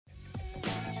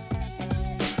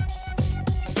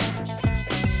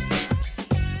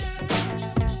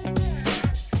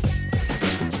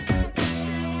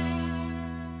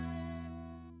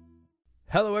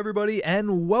Hello everybody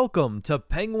and welcome to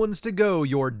Penguins to Go,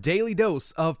 your daily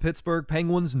dose of Pittsburgh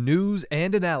Penguins news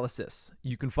and analysis.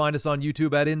 You can find us on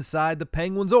YouTube at Inside the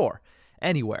Penguins or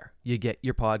anywhere you get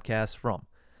your podcasts from.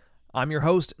 I'm your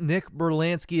host, Nick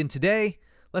Berlansky, and today,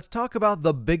 let's talk about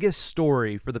the biggest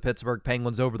story for the Pittsburgh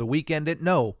Penguins over the weekend.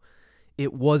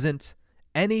 It wasn't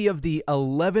any of the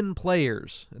 11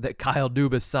 players that Kyle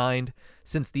Dubas signed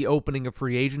since the opening of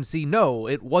free agency. No,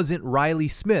 it wasn't Riley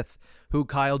Smith, who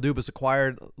Kyle Dubas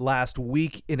acquired last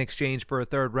week in exchange for a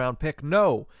third-round pick.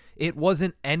 No, it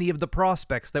wasn't any of the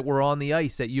prospects that were on the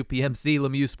ice at UPMC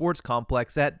Lemieux Sports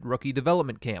Complex at rookie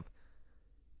development camp.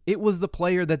 It was the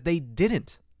player that they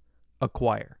didn't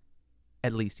acquire,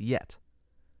 at least yet,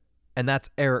 and that's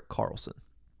Erik Karlsson.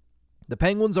 The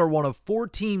Penguins are one of 4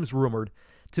 teams rumored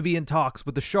to be in talks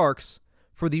with the Sharks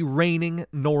for the reigning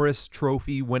Norris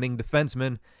Trophy winning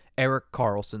defenseman, Erik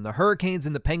Karlsson. The Hurricanes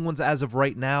and the Penguins, as of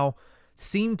right now,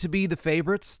 seem to be the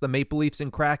favorites. The Maple Leafs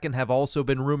and Kraken have also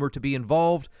been rumored to be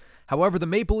involved. However, the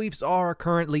Maple Leafs are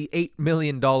currently $8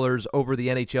 million over the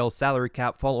NHL salary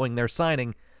cap following their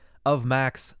signing of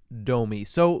Max Domi.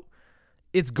 So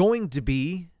it's going to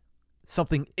be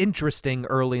something interesting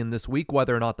early in this week,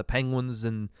 whether or not the Penguins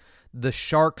and the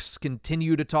Sharks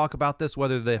continue to talk about this,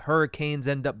 whether the Hurricanes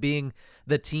end up being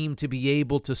the team to be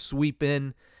able to sweep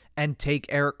in and take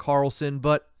Erik Karlsson.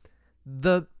 But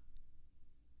the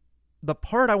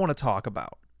part I want to talk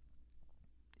about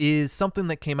is something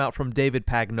that came out from David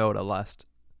Pagnotta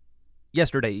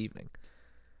yesterday evening,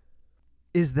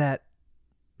 is that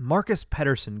Marcus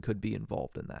Pettersson could be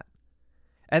involved in that.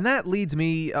 And that leads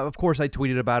me, of course I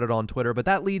tweeted about it on Twitter, but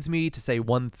that leads me to say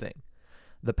one thing.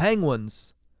 The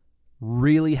Penguins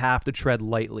really have to tread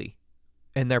lightly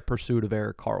in their pursuit of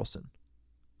Erik Karlsson.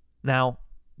 Now,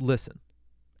 listen,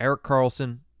 Erik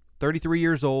Karlsson, 33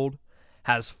 years old,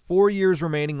 has 4 years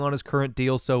remaining on his current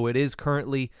deal, so it is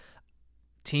currently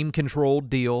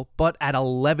team-controlled deal, but at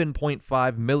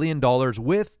 $11.5 million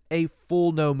with a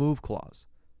full no-move clause.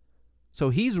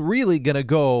 So he's really going to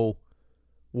go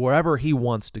wherever he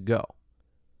wants to go.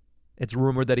 It's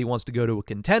rumored that he wants to go to a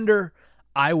contender.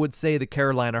 I would say the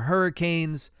Carolina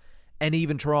Hurricanes and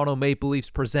even Toronto Maple Leafs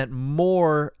present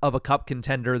more of a cup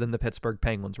contender than the Pittsburgh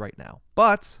Penguins right now.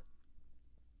 But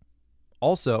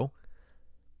also,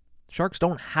 Sharks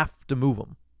don't have to move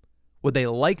him. Would they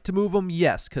like to move him?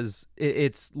 Yes, because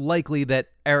it's likely that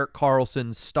Erik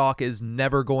Karlsson's stock is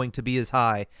never going to be as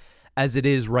high as it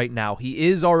is right now. He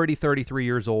is already 33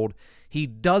 years old. He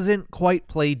doesn't quite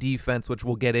play defense, which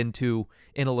we'll get into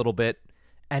in a little bit.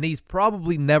 And he's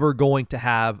probably never going to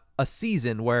have a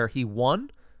season where he,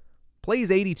 1,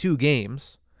 plays 82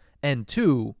 games, and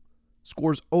 2,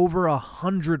 scores over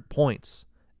 100 points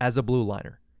as a blue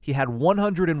liner. He had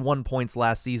 101 points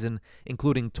last season,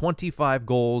 including 25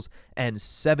 goals and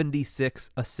 76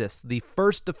 assists. The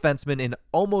first defenseman in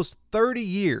almost 30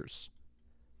 years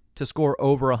to score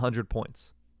over 100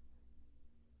 points.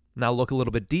 Now look a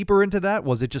little bit deeper into that.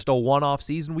 Was it just a one-off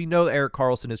season? We know Erik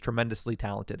Karlsson is tremendously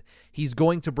talented. He's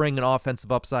going to bring an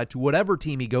offensive upside to whatever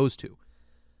team he goes to.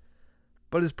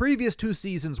 But his previous 2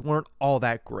 seasons weren't all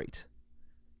that great.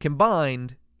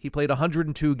 Combined, he played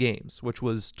 102 games, which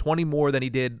was 20 more than he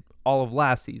did all of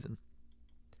last season.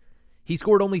 He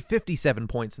scored only 57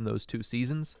 points in those 2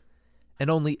 seasons and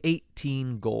only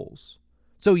 18 goals.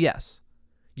 So yes,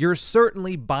 you're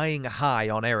certainly buying high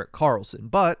on Erik Karlsson,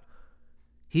 but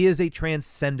he is a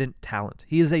transcendent talent.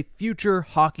 He is a future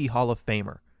Hockey Hall of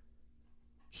Famer.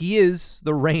 He is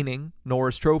the reigning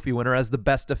Norris Trophy winner as the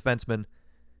best defenseman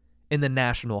in the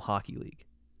National Hockey League.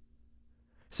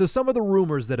 So some of the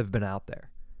rumors that have been out there.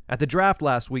 At the draft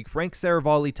last week, Frank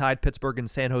Saravalli tied Pittsburgh and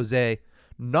San Jose,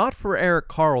 not for Erik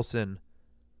Karlsson,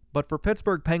 but for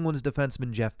Pittsburgh Penguins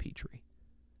defenseman Jeff Petrie.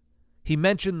 He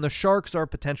mentioned the Sharks are a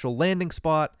potential landing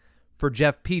spot for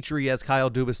Jeff Petrie as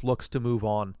Kyle Dubas looks to move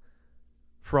on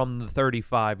from the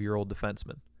 35-year-old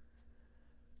defenseman.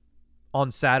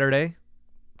 On Saturday,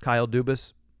 Kyle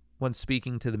Dubas, when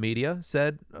speaking to the media,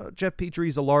 said, Jeff Petrie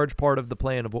is a large part of the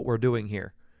plan of what we're doing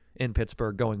here in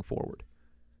Pittsburgh going forward.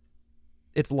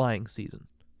 It's lying season.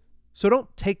 So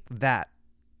don't take that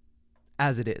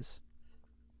as it is.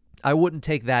 I wouldn't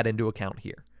take that into account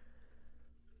here.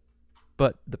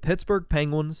 But the Pittsburgh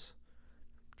Penguins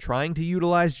trying to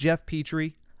utilize Jeff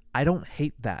Petrie, I don't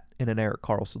hate that in an Erik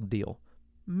Karlsson deal.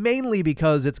 Mainly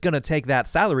because it's going to take that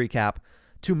salary cap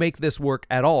to make this work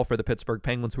at all for the Pittsburgh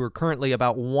Penguins, who are currently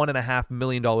about $1.5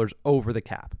 million over the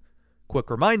cap. Quick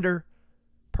reminder,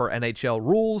 per NHL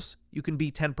rules, you can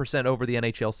be 10% over the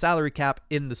NHL salary cap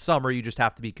in the summer. You just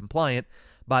have to be compliant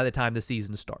by the time the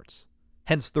season starts.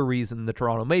 hence the reason the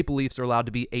Toronto Maple Leafs are allowed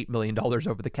to be $8 million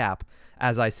over the cap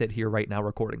as I sit here right now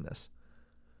recording this.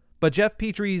 But Jeff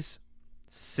Petry's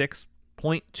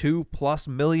 $6.2+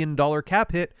 million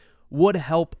cap hit would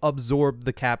help absorb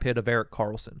the cap hit of Erik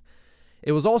Karlsson.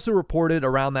 It was also reported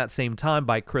around that same time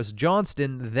by Chris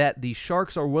Johnston that the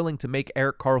Sharks are willing to make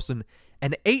Erik Karlsson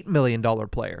an $8 million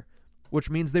player, which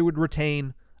means they would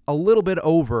retain a little bit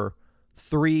over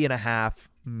 $3.5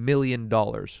 million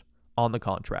on the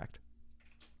contract.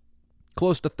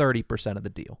 Close to 30% of the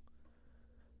deal.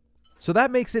 So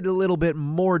that makes it a little bit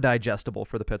more digestible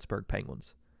for the Pittsburgh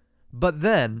Penguins. But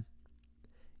then,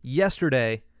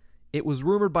 yesterday, it was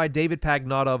rumored by David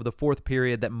Pagnotta of the Fourth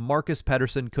Period that Marcus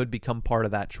Pettersson could become part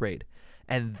of that trade.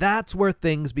 And that's where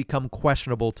things become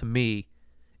questionable to me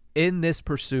in this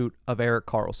pursuit of Erik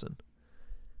Karlsson.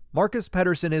 Marcus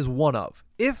Pettersson is one of,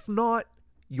 if not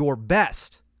your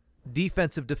best,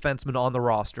 defensive defenseman on the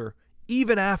roster,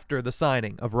 even after the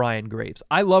signing of Ryan Graves.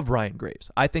 I love Ryan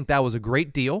Graves. I think that was a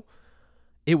great deal.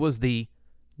 It was the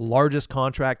largest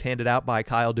contract handed out by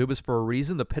Kyle Dubas for a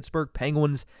reason. The Pittsburgh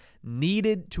Penguins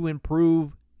needed to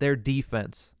improve their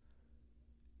defense.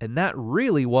 And that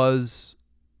really was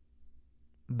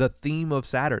the theme of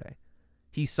Saturday.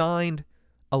 He signed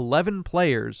 11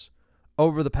 players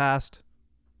over the past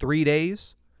 3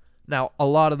 days. Now, a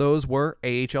lot of those were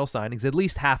AHL signings. At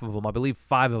least half of them, I believe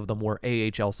 5 of them were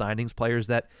AHL signings, players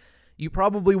that you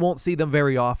probably won't see them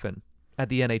very often at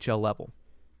the NHL level.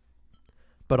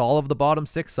 But all of the bottom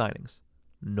 6 signings,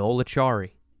 Noel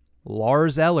Acciari,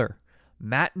 Lars Eller,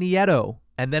 Matt Nieto,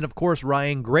 and then, of course,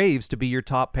 Ryan Graves to be your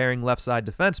top pairing left side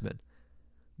defenseman.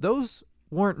 Those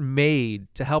weren't made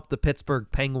to help the Pittsburgh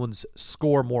Penguins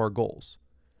score more goals.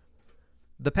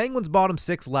 The Penguins' bottom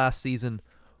 6 last season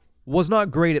was not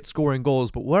great at scoring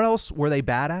goals, but what else were they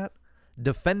bad at?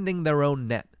 Defending their own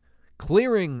net,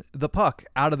 clearing the puck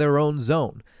out of their own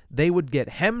zone. They would get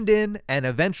hemmed in, and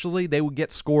eventually they would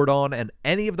get scored on, and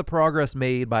any of the progress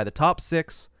made by the top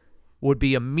 6 would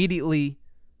be immediately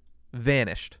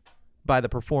vanished by the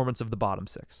performance of the bottom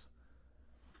 6.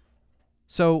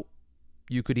 So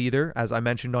you could either, as I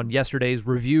mentioned on yesterday's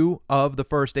review of the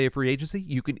first day of free agency,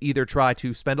 you could either try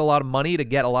to spend a lot of money to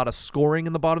get a lot of scoring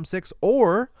in the bottom 6,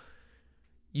 or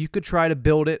you could try to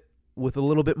build it with a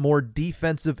little bit more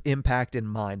defensive impact in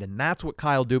mind, and that's what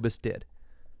Kyle Dubas did.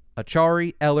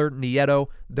 Acciari, Eller, Nieto,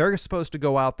 they're supposed to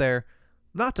go out there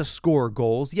not to score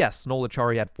goals. Yes, Noel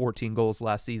Acciari had 14 goals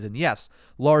last season. Yes,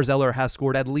 Lars Eller has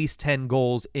scored at least 10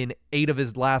 goals in 8 of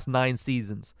his last 9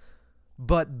 seasons.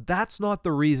 But that's not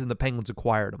the reason the Penguins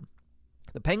acquired him.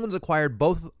 The Penguins acquired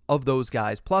both of those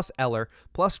guys, plus Eller,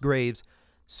 plus Graves,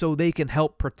 so they can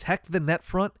help protect the net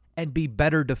front and be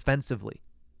better defensively.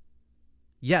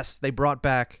 Yes, they brought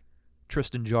back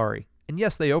Tristan Jarry, and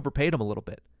yes, they overpaid him a little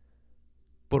bit.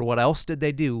 But what else did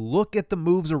they do? Look at the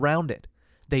moves around it.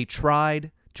 They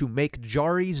tried to make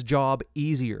Jarry's job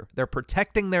easier. They're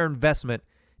protecting their investment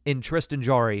in Tristan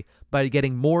Jarry by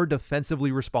getting more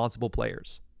defensively responsible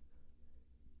players.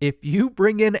 If you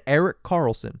bring in Erik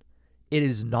Karlsson, it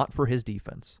is not for his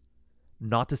defense.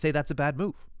 Not to say that's a bad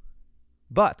move.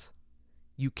 But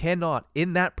you cannot,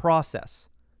 in that process,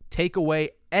 take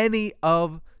away any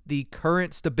of the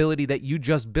current stability that you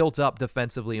just built up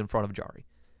defensively in front of Jarry.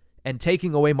 And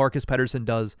taking away Marcus Pettersson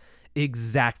does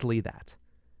exactly that.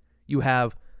 You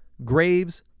have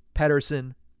Graves,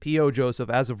 Pettersson, P.O.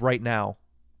 Joseph, as of right now,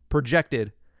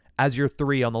 projected as your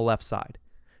 3 on the left side.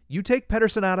 You take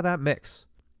Pettersson out of that mix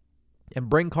and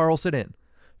bring Karlsson in.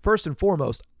 First and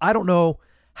foremost, I don't know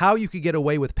how you could get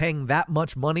away with paying that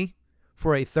much money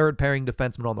for a third pairing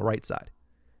defenseman on the right side.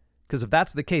 Because if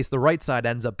that's the case, the right side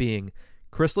ends up being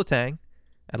Chris Letang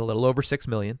at a little over $6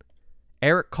 million,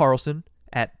 Erik Karlsson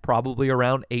at probably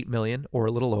around $8 million or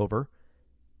a little over,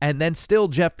 and then still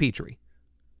Jeff Petry.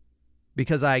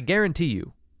 Because I guarantee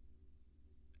you,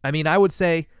 I would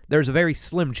say there's a very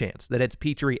slim chance that it's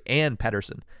Petry and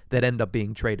Pettersson that end up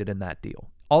being traded in that deal.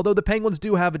 Although the Penguins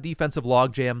do have a defensive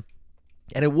logjam,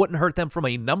 and it wouldn't hurt them from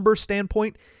a number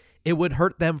standpoint, it would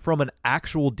hurt them from an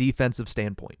actual defensive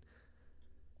standpoint.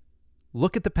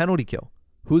 Look at the penalty kill.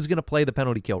 Who's going to play the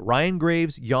penalty kill? Ryan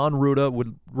Graves, Jan Ruda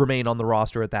would remain on the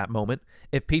roster at that moment.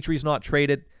 If Petry's not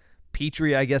traded,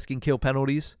 Petry, I guess, can kill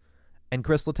penalties. And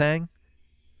Chris Letang,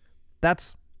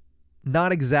 that's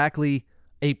not exactly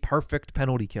a perfect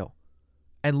penalty kill.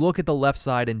 And look at the left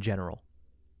side in general.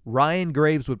 Ryan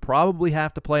Graves would probably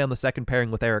have to play on the second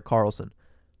pairing with Erik Karlsson.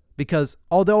 Because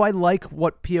although I like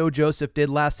what P.O. Joseph did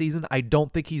last season, I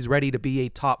don't think he's ready to be a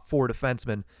top 4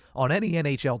 defenseman on any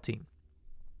NHL team.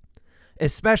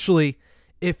 Especially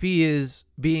if he is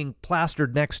being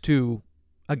plastered next to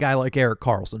a guy like Erik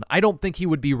Karlsson. I don't think he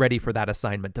would be ready for that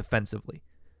assignment defensively.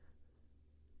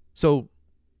 So,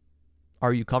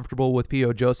 are you comfortable with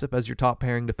P.O. Joseph as your top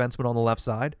pairing defenseman on the left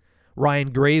side?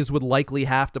 Ryan Graves would likely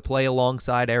have to play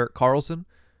alongside Erik Karlsson.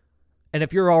 And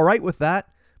if you're all right with that,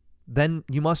 then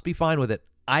you must be fine with it.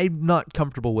 I'm not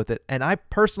comfortable with it, and I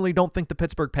personally don't think the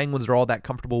Pittsburgh Penguins are all that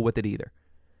comfortable with it either.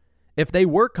 If they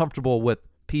were comfortable with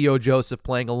P.O. Joseph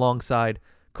playing alongside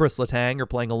Chris Letang or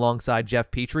playing alongside Jeff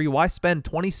Petrie, why spend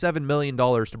 $27 million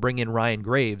to bring in Ryan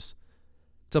Graves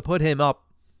to put him up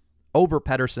over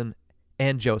Pettersson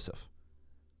and Joseph?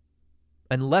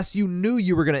 Unless you knew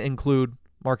you were going to include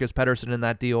Marcus Pettersson in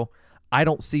that deal, I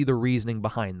don't see the reasoning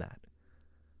behind that.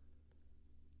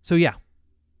 So yeah,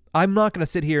 I'm not going to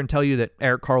sit here and tell you that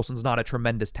Erik Karlsson's not a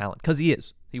tremendous talent, because he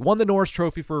is. He won the Norris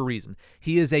Trophy for a reason.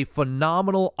 He is a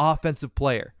phenomenal offensive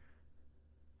player.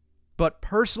 But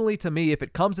personally, to me, if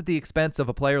it comes at the expense of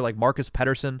a player like Marcus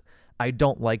Pettersson, I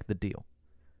don't like the deal.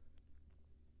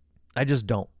 I just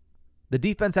don't. The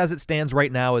defense as it stands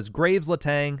right now is Graves,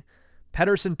 Letang,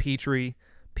 Pettersson, Petrie,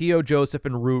 P.O. Joseph,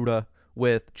 and Ruda,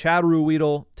 with Chad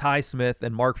Ruhwedel, Ty Smith,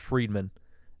 and Mark Friedman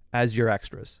as your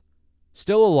extras.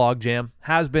 Still a logjam,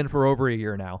 has been for over a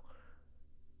year now.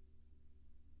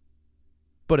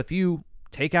 But if you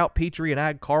take out Petrie and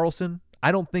add Karlsson,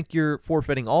 I don't think you're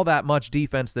forfeiting all that much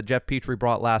defense that Jeff Petrie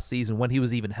brought last season when he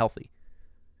was even healthy.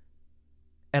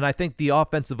 And I think the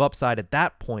offensive upside at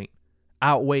that point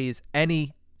outweighs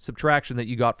any subtraction that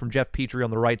you got from Jeff Petrie on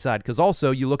the right side. Because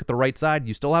also, you look at the right side,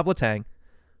 you still have Letang,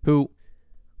 who,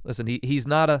 listen, he's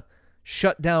not a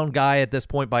shutdown guy at this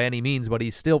point by any means, but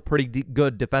he's still pretty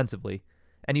good defensively.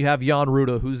 And you have Jan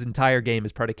Ruda, whose entire game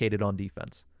is predicated on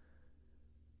defense.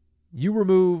 You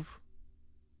remove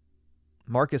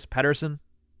Marcus Pettersson.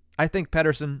 I think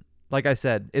Pettersson, like I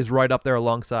said, is right up there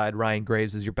alongside Ryan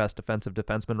Graves as your best defensive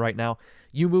defenseman right now.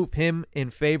 You move him in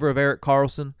favor of Erik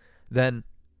Karlsson, then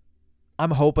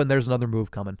I'm hoping there's another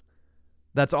move coming.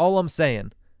 That's all I'm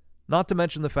saying. Not to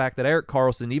mention the fact that Erik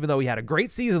Karlsson, even though he had a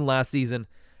great season last season,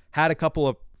 had a couple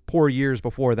of poor years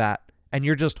before that, and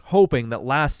you're just hoping that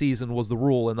last season was the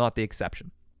rule and not the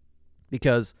exception.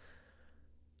 Because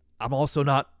I'm also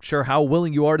not sure how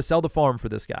willing you are to sell the farm for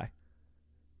this guy.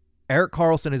 Erik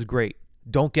Karlsson is great,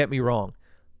 don't get me wrong,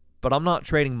 but I'm not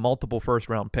trading multiple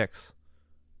first-round picks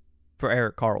for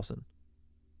Erik Karlsson.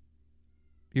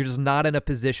 You're just not in a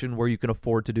position where you can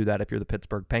afford to do that if you're the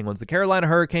Pittsburgh Penguins. The Carolina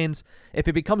Hurricanes, if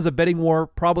it becomes a bidding war,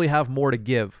 probably have more to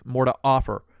give, more to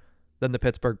offer than the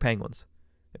Pittsburgh Penguins.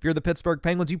 If you're the Pittsburgh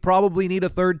Penguins, you probably need a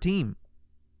third team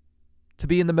to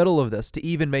be in the middle of this to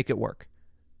even make it work.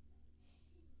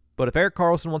 But if Erik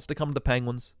Karlsson wants to come to the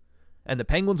Penguins, and the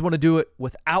Penguins want to do it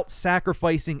without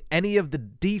sacrificing any of the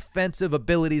defensive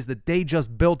abilities that they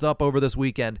just built up over this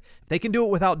weekend, if they can do it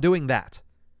without doing that,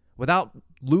 without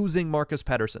losing Marcus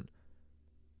Pettersson,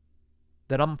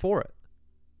 then I'm for it.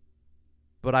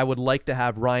 But I would like to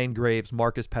have Ryan Graves,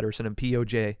 Marcus Pettersson, and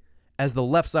POJ as the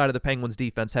left side of the Penguins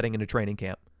defense heading into training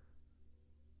camp.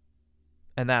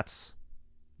 And that's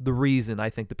the reason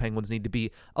I think the Penguins need to be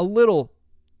a little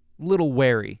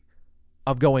wary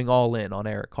of going all in on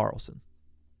Erik Karlsson.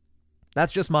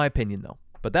 That's just my opinion, though.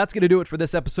 But that's going to do it for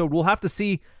this episode. We'll have to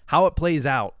see how it plays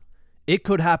out. It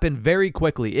could happen very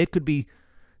quickly. It could be,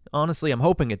 honestly, I'm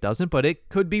hoping it doesn't, but it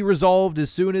could be resolved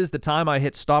as soon as the time I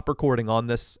hit stop recording on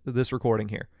this recording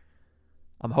here.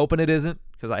 I'm hoping it isn't,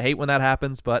 because I hate when that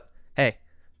happens, but hey,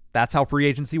 that's how free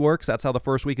agency works. That's how the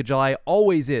first week of July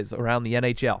always is around the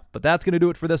NHL. But that's going to do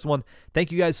it for this one.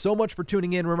 Thank you guys so much for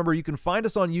tuning in. Remember, you can find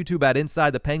us on YouTube at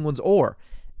Inside the Penguins or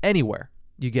anywhere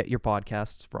you get your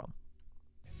podcasts from.